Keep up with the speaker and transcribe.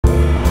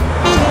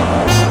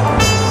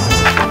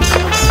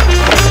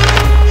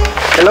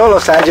Hello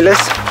Los Angeles,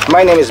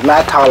 my name is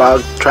Matt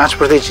Talog,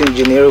 Transportation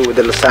Engineer with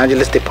the Los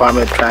Angeles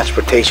Department of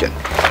Transportation.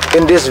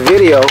 In this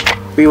video,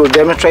 we will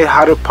demonstrate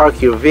how to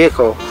park your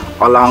vehicle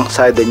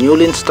alongside the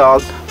newly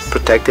installed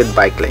protected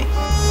bike lane.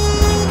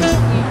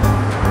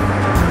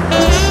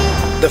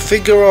 The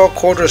Figueroa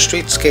Corridor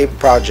Streetscape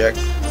project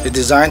is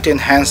designed to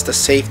enhance the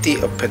safety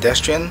of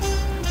pedestrians,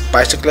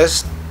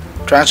 bicyclists,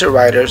 transit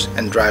riders,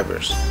 and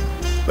drivers.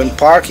 When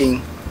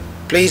parking,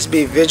 please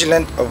be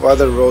vigilant of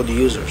other road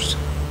users.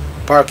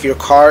 Park your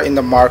car in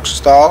the marked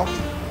stall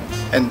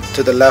and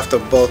to the left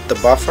of both the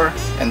buffer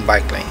and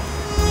bike lane.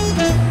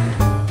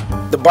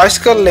 The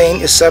bicycle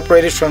lane is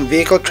separated from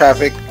vehicle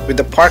traffic with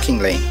the parking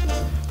lane.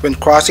 When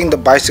crossing the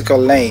bicycle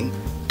lane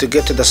to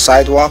get to the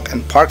sidewalk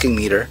and parking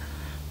meter,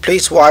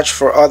 please watch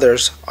for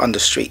others on the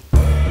street.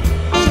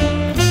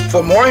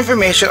 For more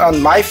information on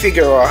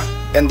MyFigueroa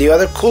and the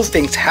other cool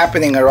things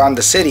happening around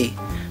the city,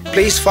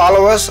 please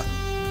follow us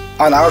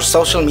on our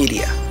social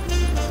media.